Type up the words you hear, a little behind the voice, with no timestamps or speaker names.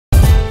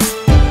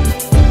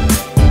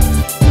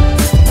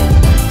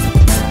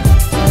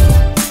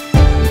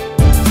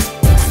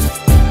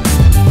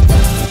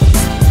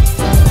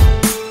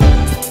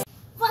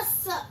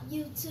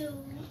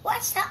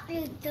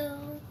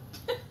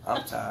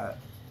I'm tired.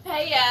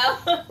 Hey, y'all.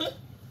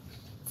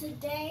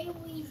 Today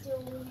we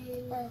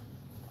doing.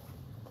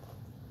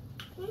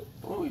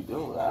 What are we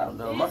doing? I don't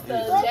know. It's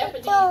the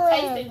Japanese,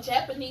 tasting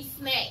Japanese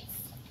snacks.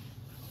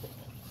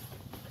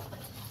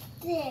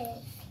 This.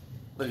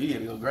 Look, he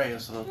had to go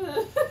grab some.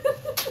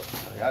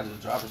 Y'all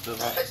just dropping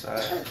stuff off the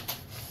side.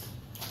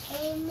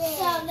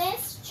 So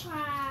let's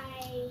try.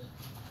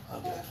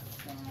 Okay.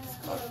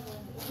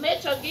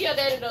 Metro, give your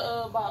daddy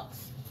the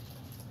box.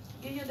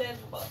 Give your daddy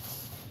the box.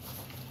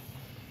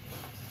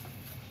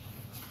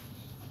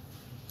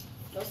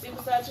 Go sit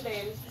beside your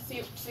daddy.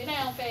 Sit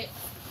down, fat.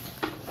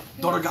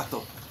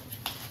 Dorigato.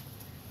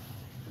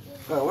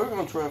 Alright, we're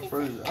gonna try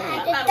first.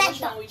 I don't know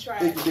which one we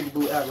tried. Big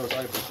blue apples.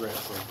 I can grab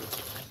something.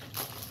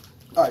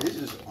 Alright, this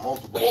is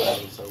multiple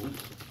apples, so we.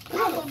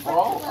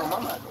 Oh,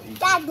 I'm not gonna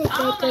eat. I don't know.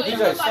 It You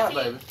looks just stop,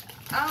 like baby.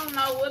 I don't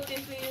know what this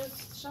is.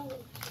 Show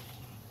it.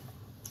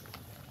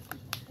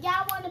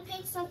 Y'all want to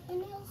pick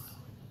something else?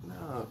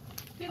 No.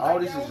 All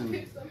this is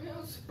in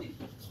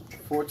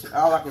 14.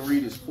 All I can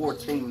read is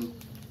 14.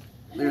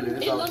 Literally,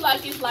 that's It all. looks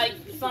like it's like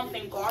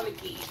something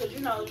garlicky. Because, you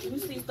know, you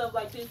see stuff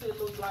like this, it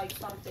looks like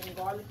something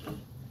garlicky.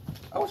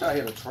 I wish I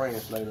had a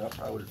translator. I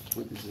probably would have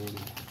put this in and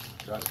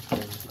tried to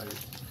translate it.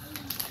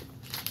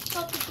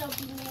 Hope it don't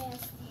be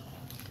nasty.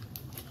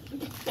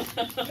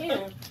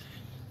 Yeah.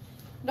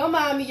 Don't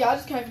mind me, y'all. I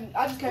just came from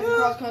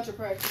cross country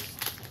practice.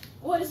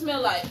 What it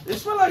smell like? It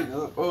smells like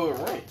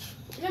ranch.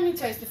 Let me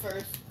taste it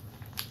first.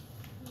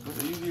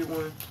 Okay, you get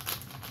one.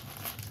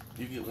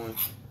 You get one.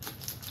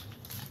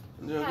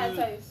 Yeah, How it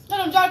good. tastes? Let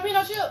them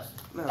jalapeno chips.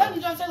 No. Let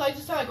them just taste like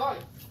just taste like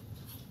garlic.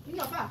 You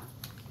know, fine.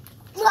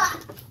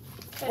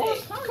 Hey,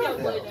 calm your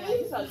butt down.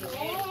 You so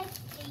dramatic.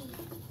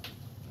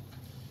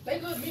 They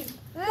good to me.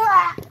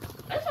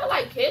 They smell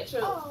like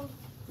ketchup. Oh.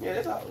 Yeah,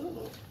 that's how it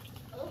looks.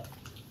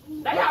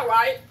 They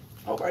alright.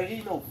 Hope I ain't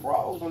eat no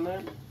frogs on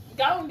there.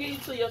 Go and get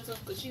it to your sister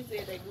because she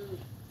said they good.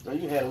 No,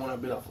 you had one I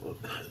bit off of.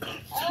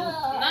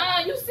 Nah,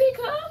 you sick,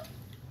 huh?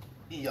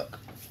 Yuck.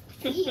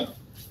 Ew.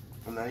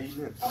 I'm not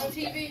eating it. On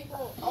TV.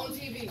 On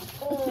TV.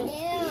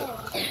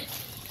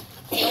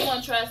 I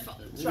want to try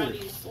something. Try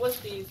these. What's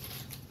these?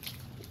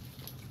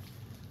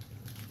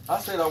 I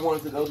said I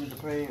wanted to go to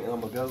Japan and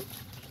I'm gonna go.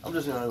 I'm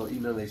just not gonna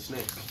eat none of their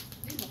snacks.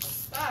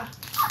 Ah.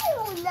 I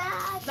don't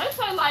like. They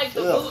taste like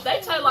they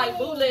taste like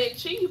bootleg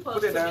cheese puffs.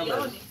 Put it To down, be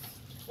baby. honest.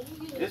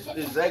 It's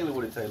exactly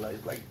what it tastes like.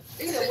 It's like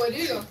It's what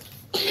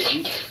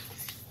it is.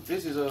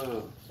 this is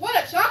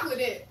What a chocolate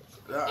is.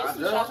 I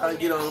just trying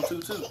to get on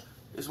too.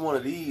 It's one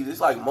of these. It's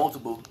like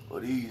multiple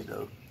of these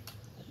though.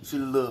 You see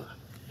the little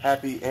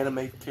happy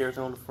anime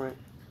character on the front?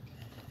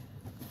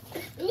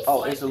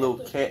 Oh, it's a little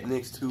cat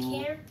next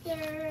to her.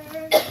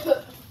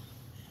 Character.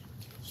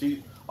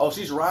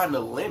 She's riding a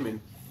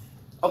lemon.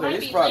 Okay, Might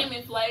it's be probably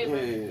lemon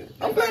flavor. yeah.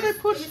 I'm glad they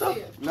put Let me stuff.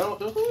 see it. No,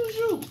 who's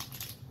you?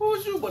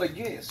 Who's you but a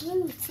guest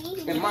in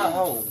my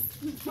home?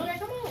 Okay,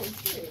 come on.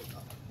 Shit.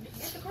 Get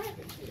the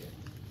cracker. Shit.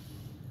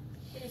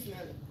 Let me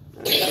smell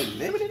it.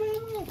 Lemon in my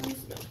home.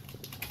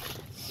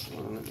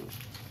 Let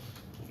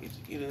me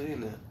get it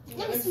in there.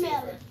 Let me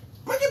smell it.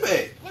 Make it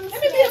back. Let me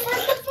Let me be a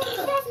smell it. first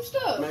try some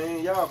stuff.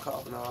 Man, y'all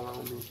coughing all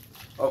on me.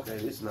 Okay,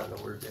 this is not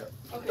gonna work out.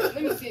 Okay,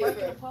 let me see it Break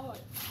it first. apart.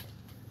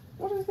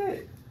 What is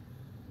that?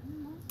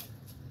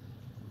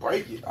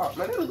 Break it. Oh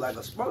man, that looks like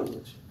a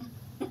sponge.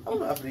 I'm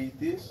not gonna eat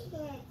this.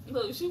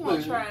 Look, she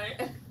want to try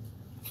it.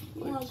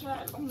 You want to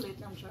try it? I'm gonna let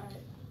them try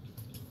it.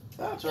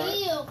 I'll try it.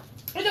 Ew.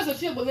 It's just a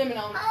chip with lemon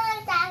on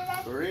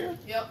it. For real?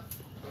 Yep.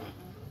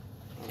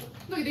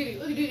 Look at Diddy.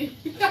 Look at Diddy.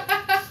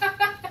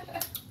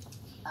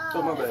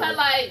 So my It taste bad.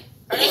 like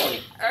My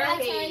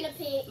turn to earthhead.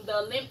 pick.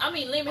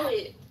 Lemon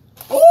head.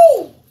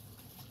 Oh!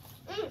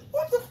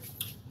 What the?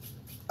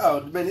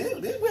 Oh man,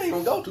 this we ain't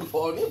gonna go too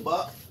far in this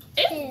box.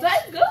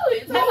 That's good.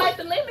 It tastes like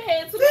the lemon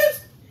head too.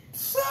 This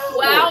sour.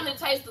 Well, I only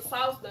taste the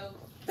sauce though.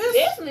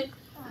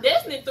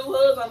 Destiny threw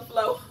hers on the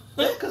floor.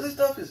 Because this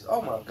stuff is,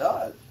 oh my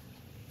God.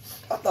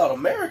 I thought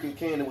American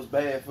candy was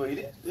bad for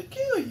you. It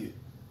kill you.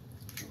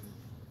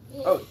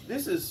 Oh,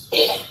 this is,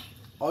 it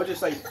just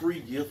say free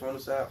gift on the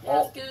side.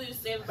 Y'all excuse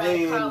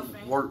everybody coughing.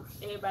 And work.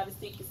 Everybody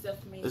sick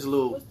except for me. It's a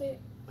little, What's that?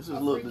 this is a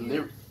little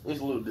delivery. It's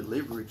a little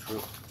delivery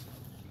trip.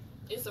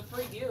 It's a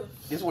free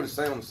gift. This is what it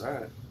say on the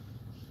side.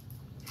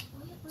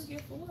 Free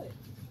gift for what?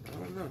 I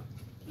don't know.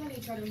 Y'all need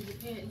to try them in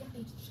Japan. Y'all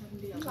need to try them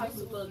You down. like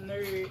some little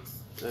nerds.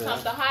 Yeah.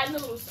 Some the hot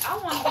noodles. I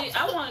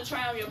want to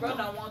try them. Your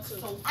brother don't want to.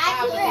 So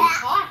I do fire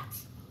that. hot.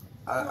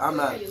 I'm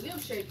not, Your lip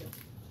shaking.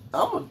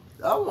 I want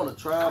to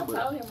try, I but,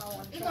 told him I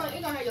want to It's try.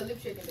 gonna have your lip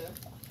shaking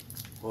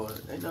though. boy,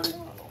 ain't no,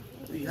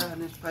 they hiding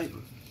this paper.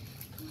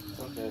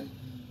 Okay.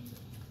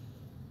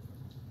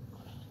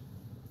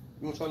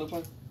 You want to try a little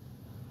plate?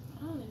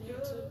 I don't need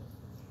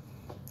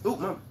to. Oop,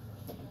 mom.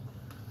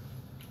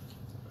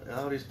 And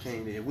all this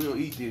candy, we don't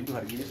eat this. We gonna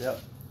have to get this out.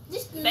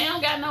 This good. They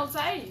don't got no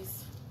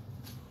taste.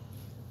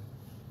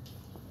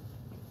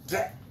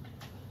 Zach.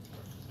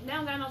 They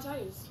don't got no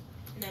taste.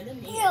 Now them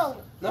Ew.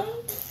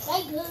 No?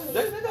 They good.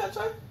 They got a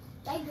taste?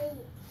 They good.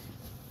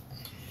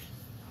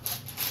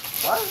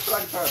 Why do you feel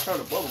like you're trying to turn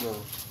the bubble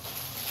on?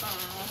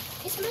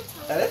 some. It's my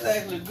Now, time. that's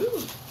actually good.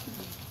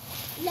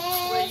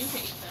 Well, you Let's.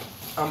 can eat them.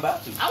 I'm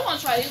about to. I want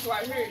to try this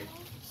right here.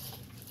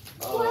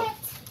 What?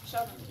 Show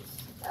them this.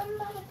 I'm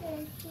not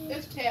going to.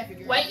 It's taffy,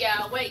 girl. Wait,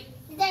 y'all. Wait.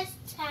 That's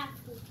taffy.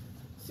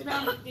 Sit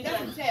down. That's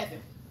some taffy.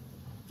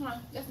 Huh.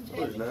 That's some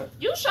No, it's taffy. not.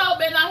 You sure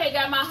been out here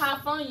got my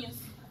hot funyuns.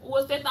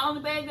 Was that the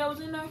only bag that was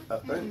in there? I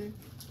think.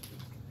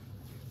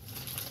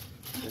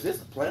 Is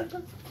this a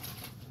plantain?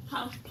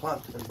 Huh?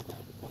 Plantain.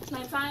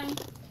 Plantain?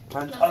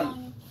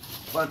 Plantain.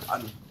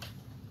 Plantain.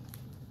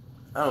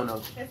 I don't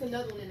know. That's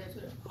another one in there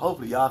too.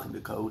 Hopefully y'all can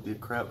decode this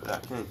crap, but I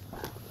can't.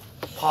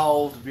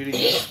 Pause the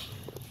video.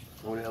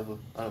 Whatever.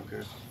 I don't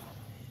care.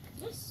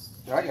 Yes.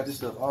 I got this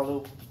stuff all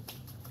over.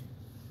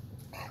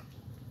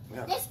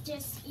 Yeah. Let's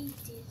just eat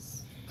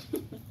this.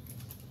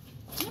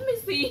 Let me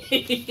see.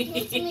 Give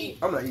it to me.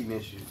 I'm not eating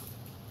this shit.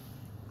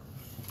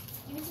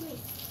 Give it to me.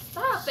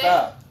 Stop that.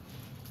 Stop.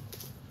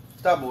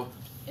 Stop, boy.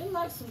 It's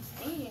like some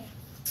skin.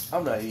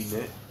 I'm not eating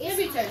it. Let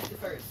me taste it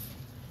first.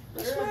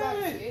 It's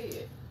Everybody's right.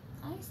 scared.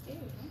 I ain't scared.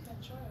 I'm gonna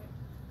try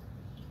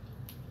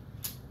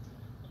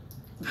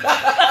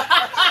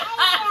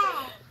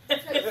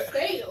It's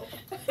stale.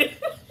 it.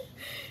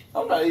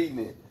 I'm not eating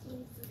it.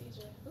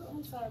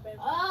 I'm sorry, baby.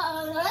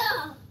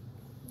 Oh,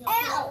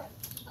 ow.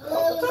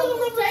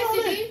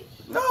 Taste it,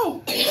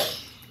 No.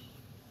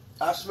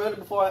 I smelled it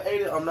before I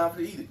ate it. I'm not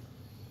gonna eat it.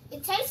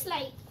 It tastes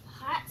like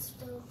hot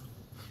stuff.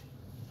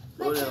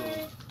 My Whatever.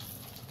 turn.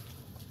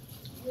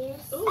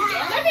 Yes. Ooh,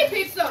 Let me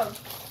pick some.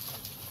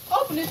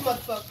 Open this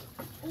motherfucker.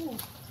 Ooh,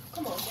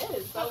 come on. that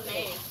is so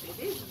nasty.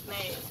 This is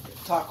nasty.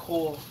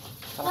 Taco.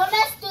 No,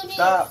 let's do this.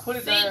 Stop. Put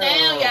it Sit down.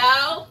 down,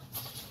 y'all.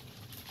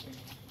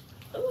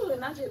 Ooh,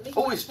 and I just licked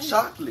Oh, my it's finger.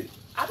 chocolate.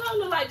 I thought it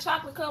looked like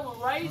chocolate covered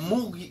raisins.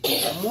 Mugi.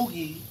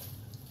 Muji.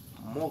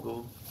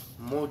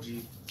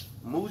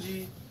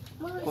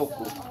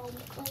 Coco.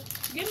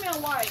 Give me a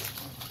white.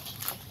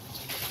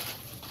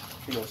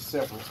 You know,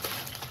 several.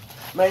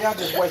 Man, y'all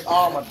just waste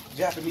all my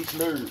Japanese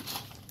nerds.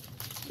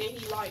 That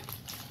he like.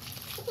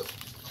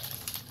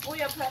 Where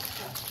your pepper?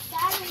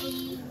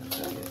 Sorry.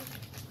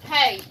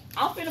 Hey,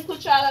 I'm finna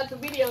put y'all out the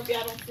video if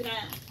y'all don't sit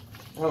down.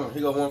 Hold on,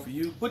 here go one for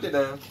you. Put that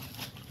down.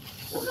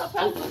 What's up,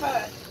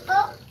 pepper?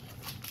 Oh,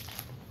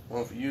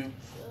 One for you.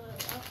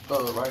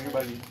 Right here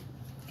by you.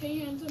 Can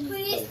you hand it to me?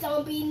 please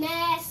don't be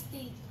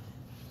nasty.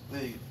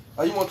 There you go.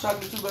 Oh, you want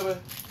chocolate too, baby?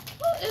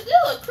 What, is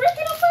there a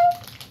cricket up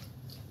there?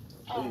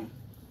 There Oh. you-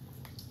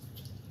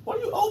 What are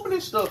you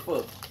opening stuff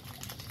for?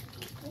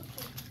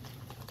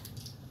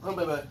 Come,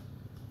 baby.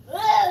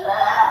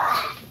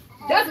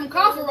 That's some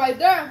coffee right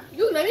there.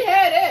 You let me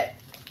have that.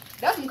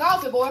 That's some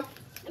coffee, boy.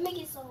 Let me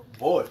get some.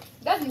 Boy.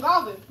 That's some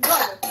coffee.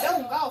 Brother, that's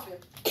some coffee.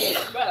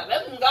 Brother,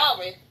 that's some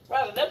coffee.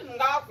 Brother, that's some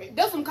coffee.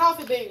 That's some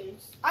coffee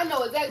beans. I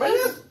know exactly. Man,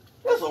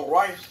 that's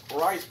a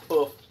rice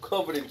puff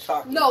covered in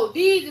chocolate. No,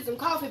 these are some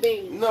coffee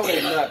beans. No,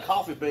 they're not.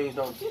 Coffee beans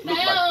don't look like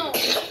Down.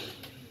 that.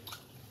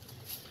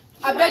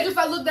 I bet you if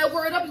I look that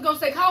word up, it's gonna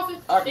say coffee.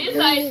 I This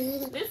can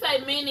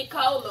ain't mini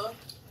cola.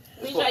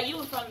 This BJ, you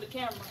in front of the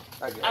camera.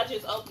 I I got it.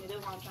 just opened it.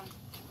 That's what I'm trying.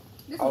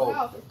 This is Oh.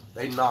 coffee.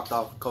 They knocked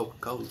off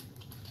Coca-Cola.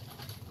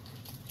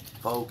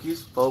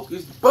 Focus.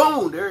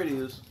 Boom! There it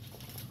is.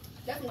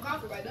 That's some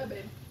coffee right there,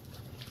 baby.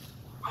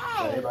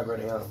 Everybody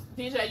grab down.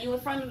 BJ, you in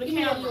front of the Give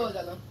me one of camera. yours,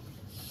 Ella.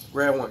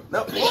 Grab one.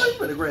 No, boy, you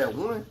better grab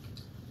one.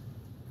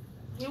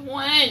 You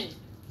won.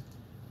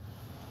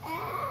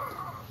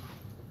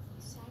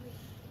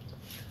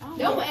 Sorry.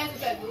 That one actually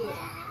that good.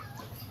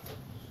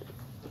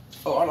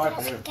 Oh, I like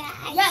that.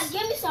 Yeah,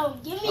 give me some.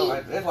 Give I me.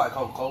 like that. It's like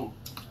Coca-Cola.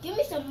 Give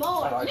me some I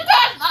more. like You it.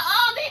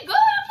 guys, they good.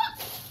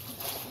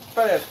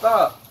 Fast,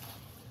 stop.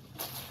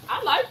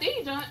 I like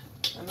these, John.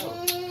 I know.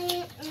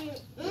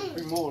 Mm.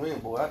 Three more in,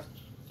 boy. I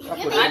put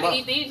Give that I in can my,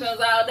 eat these ones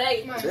all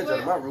day. My that's in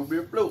word. my root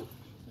beer float.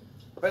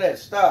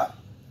 Fast, stop.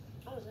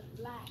 Oh,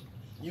 the black.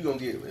 You gonna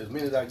get as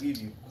many as I give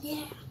you.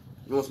 Yeah.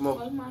 You want smoke?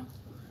 What's mine?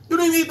 You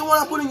didn't eat the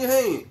one I put in your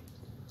hand.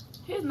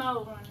 His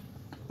nose running.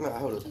 Nah,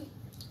 hold up.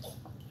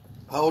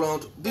 Hold on.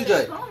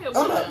 DJ,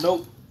 I'm not,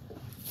 nope.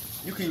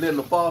 You keep letting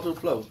them fall to the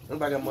floor.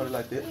 Nobody got money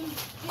like that.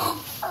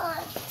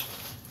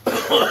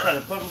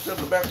 Put himself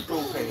in the back of the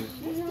store can.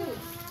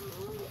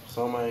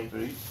 Some I ain't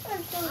eat.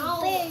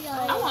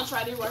 I want to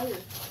try this right here.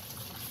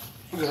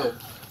 Look at her.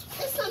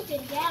 There's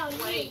something down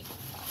here. Wait,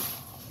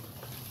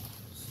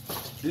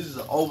 This is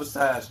an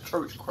oversized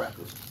church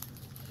cracker.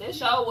 that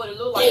show what it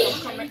look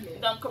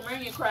like. Them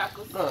communion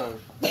crackers.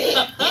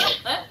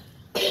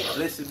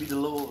 Blessed be the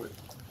Lord.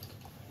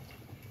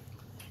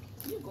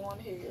 You going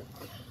here?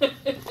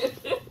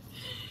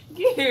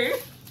 Get here.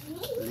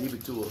 Leave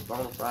it to a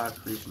bona fide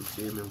Christian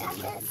statement. I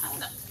know.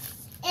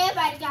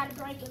 Everybody got to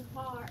break it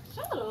apart.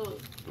 Shut up. Look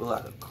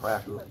like a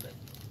cracker.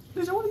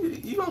 Listen, what are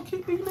you gonna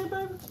keep eating that,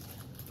 baby?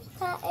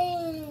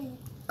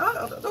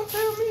 Don't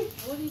tell me.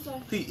 What do you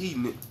say? He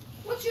eating it.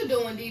 What you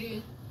doing,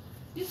 Didi?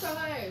 You so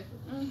ass.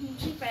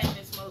 She fanning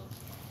and smoke.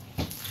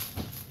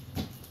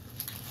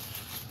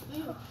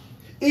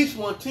 Each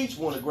one teach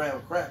one to grab a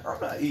cracker.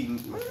 I'm not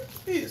eating. Man,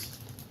 this.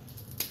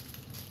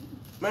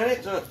 Man,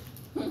 that junk.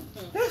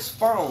 That's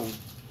foam.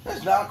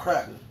 That's not a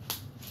cracker.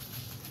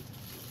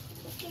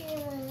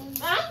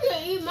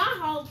 eat my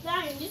whole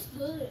thing. It's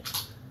good.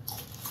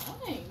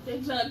 Dang,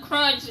 they're not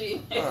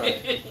crunchy.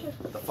 Alright.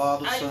 The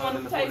Father, I just Son, wanna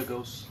and the Holy taste-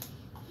 Ghost.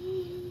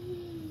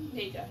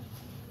 There you go.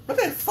 But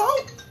that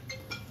salt?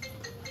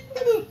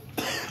 Nigga,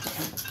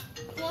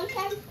 One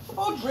time.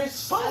 all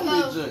dressed salt in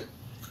Hello. this joint.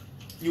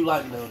 You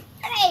like it, though?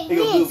 Hey, He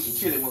gonna do miss.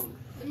 some chili one.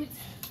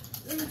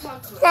 Let me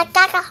talk to her.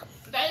 Nakaka.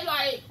 They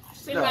like,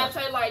 see No. how I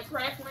say like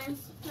cracklings?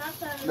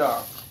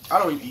 Nah, I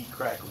don't even eat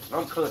crackers.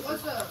 I'm country.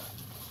 What's up?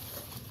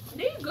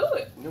 These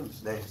good. Them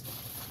is nasty.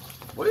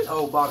 Well, this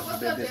whole box has What's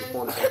been up,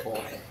 disappointing so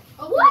far.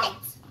 Oh, What?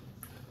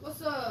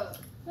 What's up?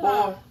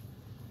 Boy,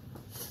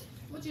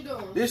 What you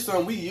doing? this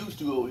something we used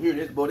to over here.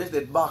 This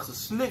that box of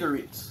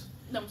Snickerits.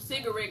 Them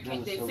cigarette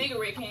candy, that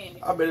cigarette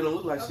candy. I bet it don't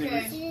look like Okay.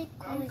 cigarettes.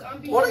 I'm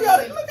being Well, they got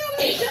it. Look how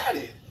they got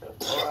it.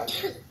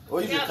 Alright.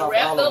 Well, you You just got cop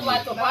wrapped all up of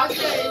like these.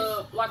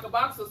 a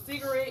box of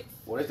cigarettes.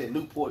 Well, that's that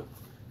Newport.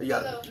 They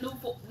got it.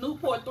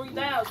 Newport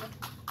 3000.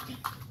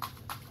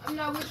 I'm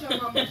not with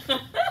your mama.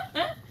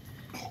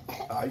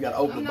 You gotta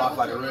open I'm the not box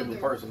like a with your regular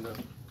mother. person though.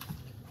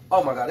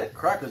 Oh my god, that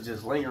cracker's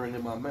just lingering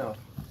in my mouth.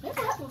 That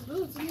was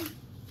good to me.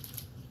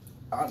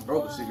 I done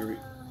broke a cigarette.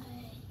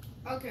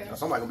 Okay. Now,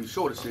 somebody gonna be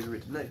short a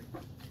cigarette today.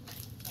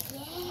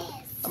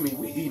 Yes. I mean,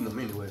 we eating them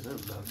anyway. So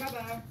it doesn't matter.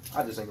 Bye-bye.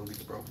 I just ain't gonna get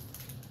the broke.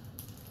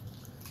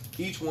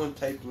 Each one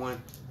take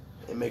one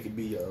and make it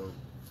be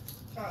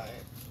Alright.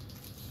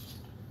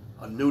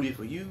 a nudie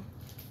for you,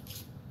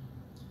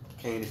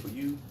 candy for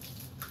you,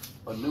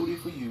 a nudie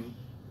for you,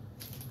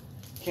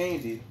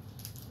 candy.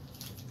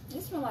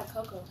 It smell like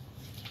cocoa.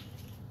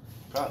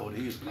 Probably what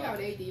it is. We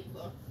already ate these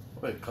before.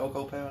 What,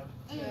 cocoa powder?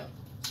 Yeah.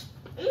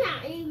 I'm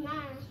not eating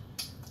mine.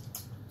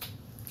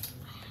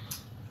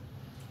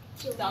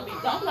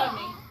 Don't let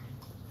me.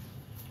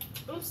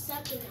 I'm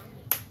sucking on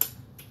it.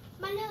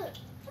 My look.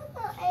 I'm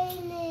not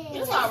eating it.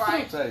 It's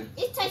alright. Say,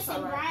 It tastes It's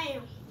all right.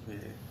 brown. yeah.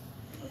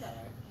 It's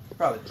alright.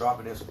 Probably drop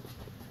it in some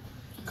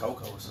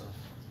cocoa or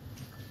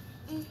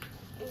something.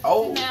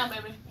 Oh, Sit down,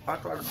 baby. I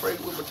tried to break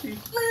it with my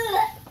teeth.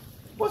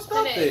 What's Sit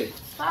that down. thing?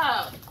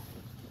 Stop.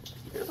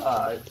 It's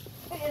alright.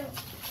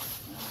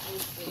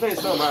 It ain't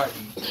something I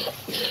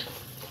eat.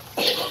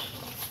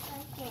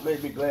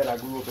 Made me glad I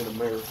grew up in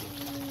America.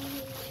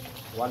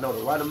 Well, I know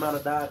the right amount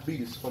of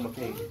diabetes for my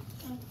candy.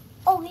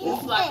 Oh,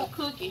 It's like a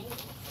cookie.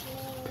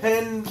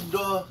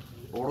 Pandaro.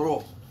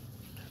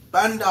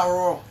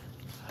 Pandaro.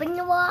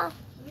 Banana.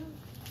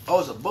 Oh,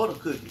 it's a butter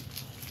cookie.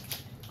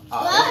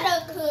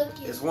 Butter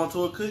cookie. It's one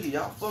to a cookie.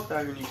 Y'all fucked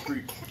out here in these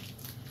streets.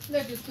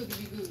 Let this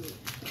cookie be good.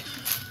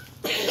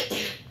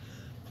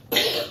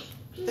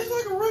 It's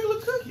like a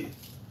regular cookie.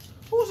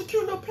 Who's a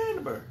cute little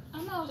panda bear?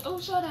 I know. Oh,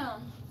 shut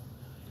down.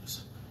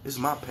 It's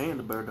my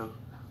panda bear though.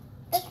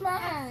 It's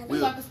mine.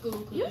 It's like a school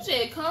cookie. You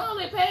just come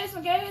and pass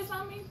some gas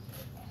on me.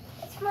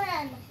 It's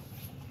mine.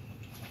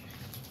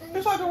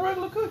 It's like a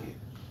regular cookie.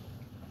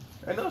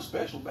 Ain't nothing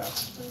special about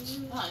it.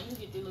 You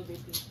get the little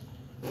bit piece.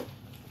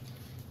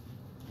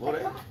 Boy,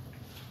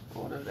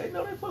 they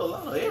know they put a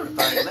lot of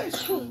everything in their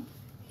school.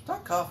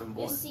 Stop coughing,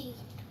 boy. Let's see.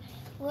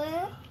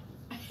 Well.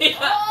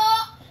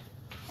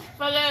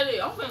 Fuck out of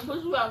here. I'm finna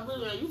put you out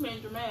of there. You being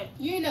dramatic.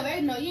 You ain't never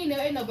ate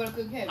no butter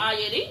cookie, have you? Oh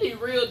yeah, these be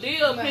real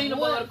deal Man, peanut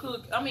what? butter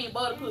cookie. I mean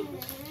butter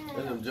cookies.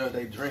 That's them junk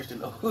they drenched in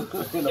the,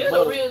 They're in the the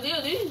butter. real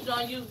deal. These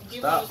don't you give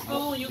Stop. them to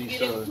school and you can These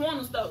get in the sons.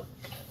 corner store.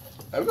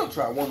 Hey, we're gonna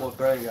try one more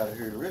thing out of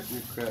here. The rest of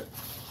this crap,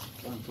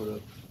 I'm gonna put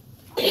up.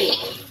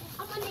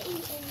 I'm gonna eat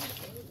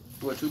anything.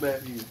 What, too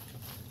bad for you?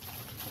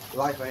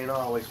 Life ain't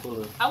always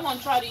full of. I want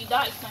to try these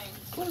dice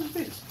things. What is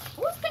this?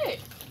 What's that?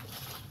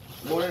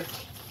 Boy,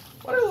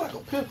 why that look like a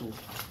pimple?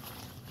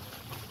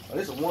 Oh,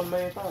 this is a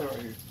one-man thing right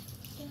here.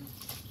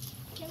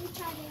 Can we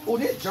try that? Oh,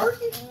 this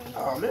jerky?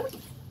 Oh, man. What the,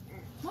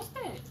 What's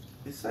that?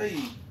 it say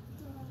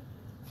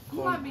It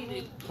might be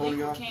the Cognac.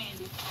 liquid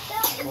candy.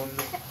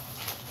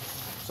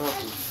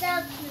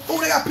 something.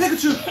 Oh, they got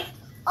Pikachu.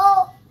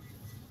 Oh,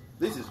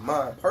 This is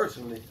mine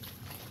personally.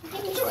 give me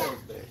Your some.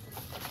 ass back.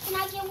 Can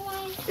I get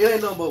one? It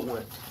ain't nothing but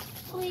one.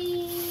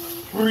 Please.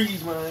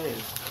 Freeze my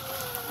ass.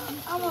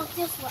 I want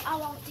this one. I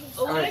want this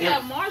Oh, one. Alright, they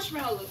got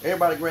marshmallows.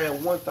 Everybody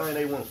grab one thing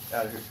they want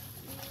out of here.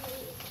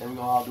 And we're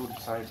gonna all do it at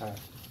the same time.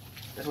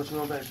 That's what you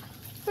want, baby?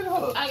 Look at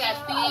her. I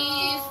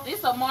got this.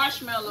 This a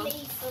marshmallow.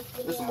 Please,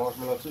 something This is a else.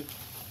 marshmallow too.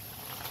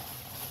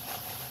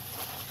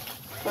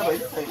 Nobody,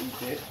 you can't eat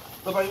that.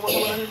 Nobody, you want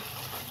some out here?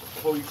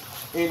 Before we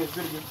end this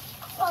video?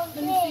 Oh,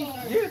 Let me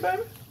yeah. see. Yeah,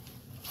 baby.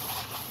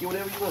 Get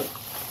whatever you want.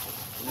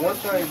 One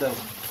thing though.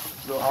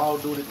 We'll all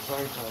do it at the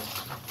same time.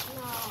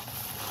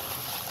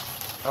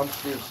 No. I'm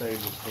still saving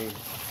this candy.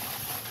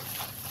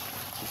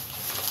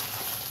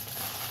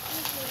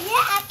 Yeah,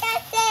 I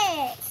got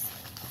this.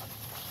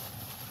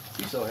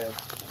 She's so happy.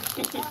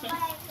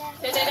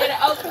 They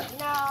open.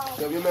 No.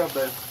 Shut your mouth,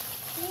 baby.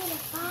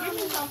 Give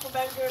me some for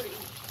baby girl to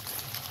eat.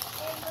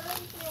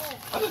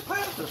 I just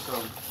passed her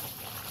something.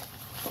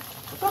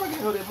 I thought I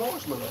gave her that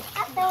marshmallow. I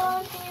don't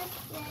want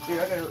this.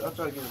 Yeah, I'll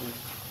try to get her this.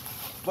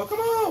 But come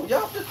on,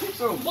 y'all just pick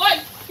something. Boy,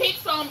 pick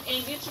some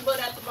and get your butt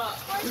out the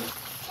box.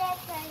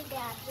 That's right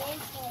there.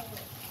 This one.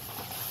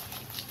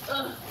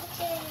 Ugh.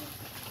 Okay.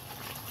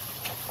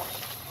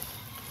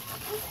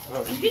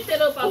 Get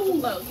that up off the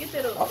floor. Get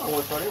that I up.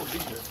 want to try that with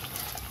DJ.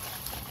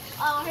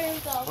 Oh, here we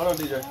go. Hold on,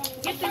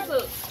 DJ. Get this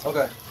up.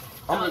 Okay.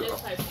 Oh, I'm this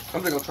just paper.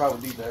 gonna try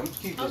with DJ. I'm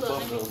just keep this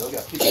Hold on, bubble though. We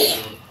got people in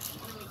it.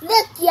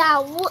 Look,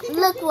 y'all.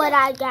 Look what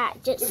I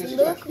got. Just Look at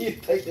look. you.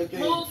 Take that game.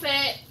 Move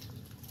that.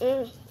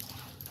 Mm.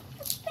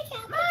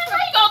 Man, how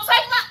you gonna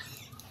take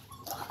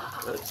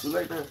my... Too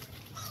late now.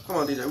 Come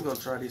on, DJ. We're gonna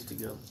try this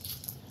together.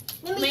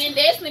 Man,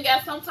 Destiny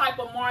got some type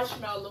of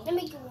marshmallow. Let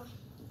me get one.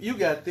 You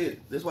got this.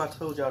 That's why I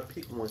told y'all to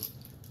pick one.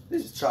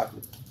 This is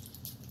chocolate.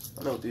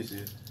 I know what this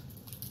is.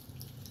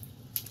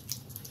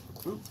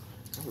 Ooh,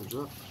 I'm gonna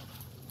drop.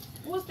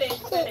 What's that?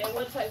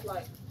 What it tastes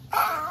like?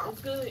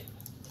 It's good.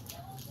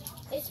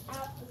 It's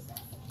apple.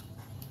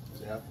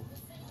 It's apple.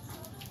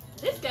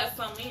 This got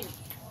something in it.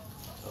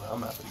 Oh,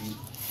 I'm about to eat.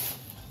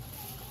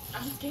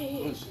 I'm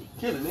scared.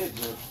 Killing it,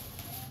 man.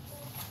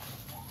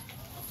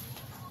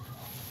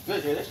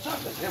 Good, yeah, that's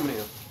chocolate. That's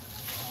M&M.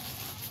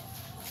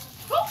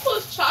 Who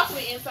puts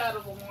chocolate inside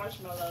of a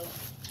marshmallow?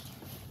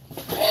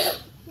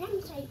 Let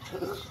me take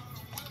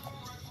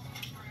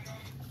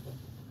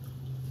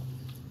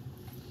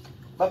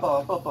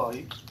Bye-bye,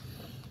 bye-bye.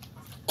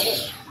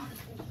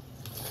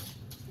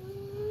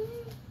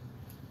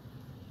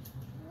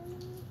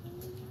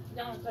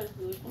 That don't taste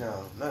good.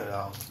 No, not at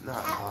all. Not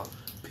at all.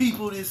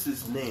 People, this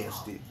is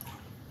nasty.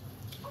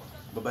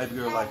 But baby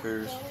girl like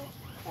hers.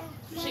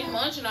 She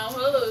munching on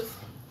hers.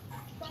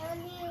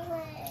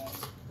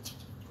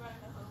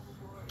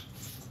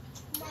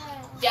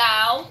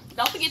 Y'all,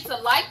 don't forget to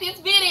like this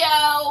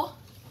video.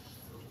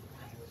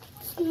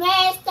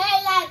 Smash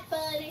that like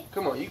buddy.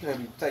 Come on, you can't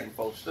be taking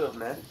folks' stuff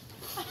now.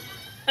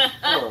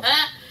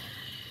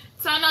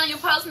 Turn on your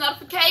post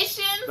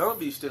notifications. Don't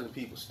be stealing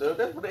people's stuff.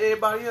 That's what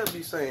everybody else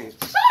be saying.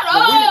 Shut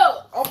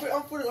up. I'm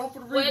for the Well,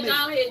 remix.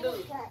 go ahead, do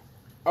it.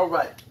 All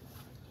right.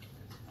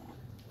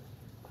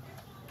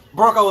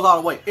 Broncos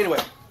all the way. Anyway,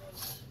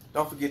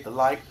 don't forget to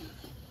like,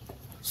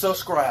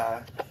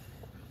 subscribe,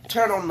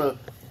 turn on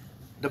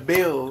the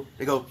bell.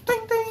 They go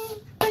ding ding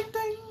ding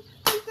ding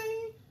ding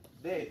ding.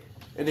 That.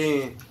 And then,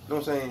 you know what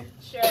I'm saying?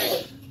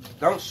 Sure.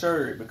 Don't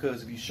share it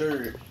because if you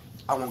share it,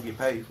 I won't get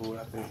paid for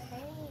it, I think.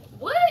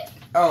 What?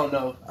 I don't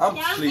know. I'm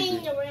Now I'm sleepy.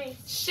 being the race.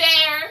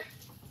 Share.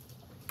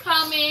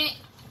 Comment.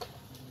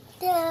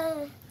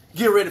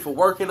 Get ready for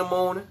work in the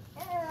morning.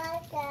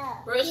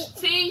 Brush your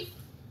teeth.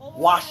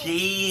 Wash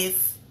your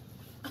ass.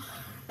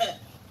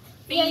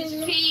 Feed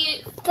your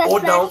kids. Or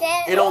don't.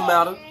 It don't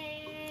matter.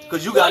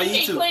 Because you got to You eat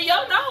can't too. clean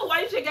your nose.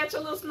 Why you just got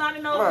your little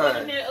snotty nose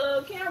Right. in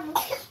that camera?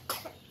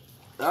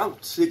 I'm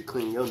sick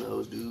cleaning your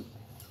nose, dude.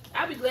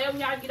 I'll be glad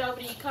when y'all get over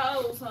these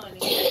colds,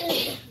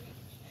 honey.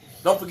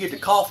 Don't forget to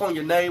cough on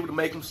your neighbor to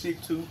make them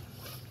sick too.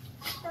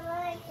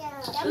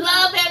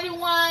 Love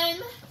everyone. I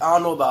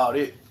don't know about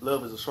it.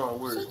 Love is a strong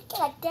word.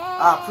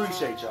 I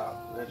appreciate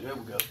y'all. There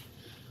we go.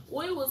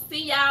 We will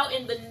see y'all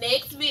in the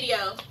next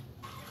video.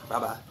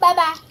 Bye-bye. Bye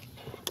bye.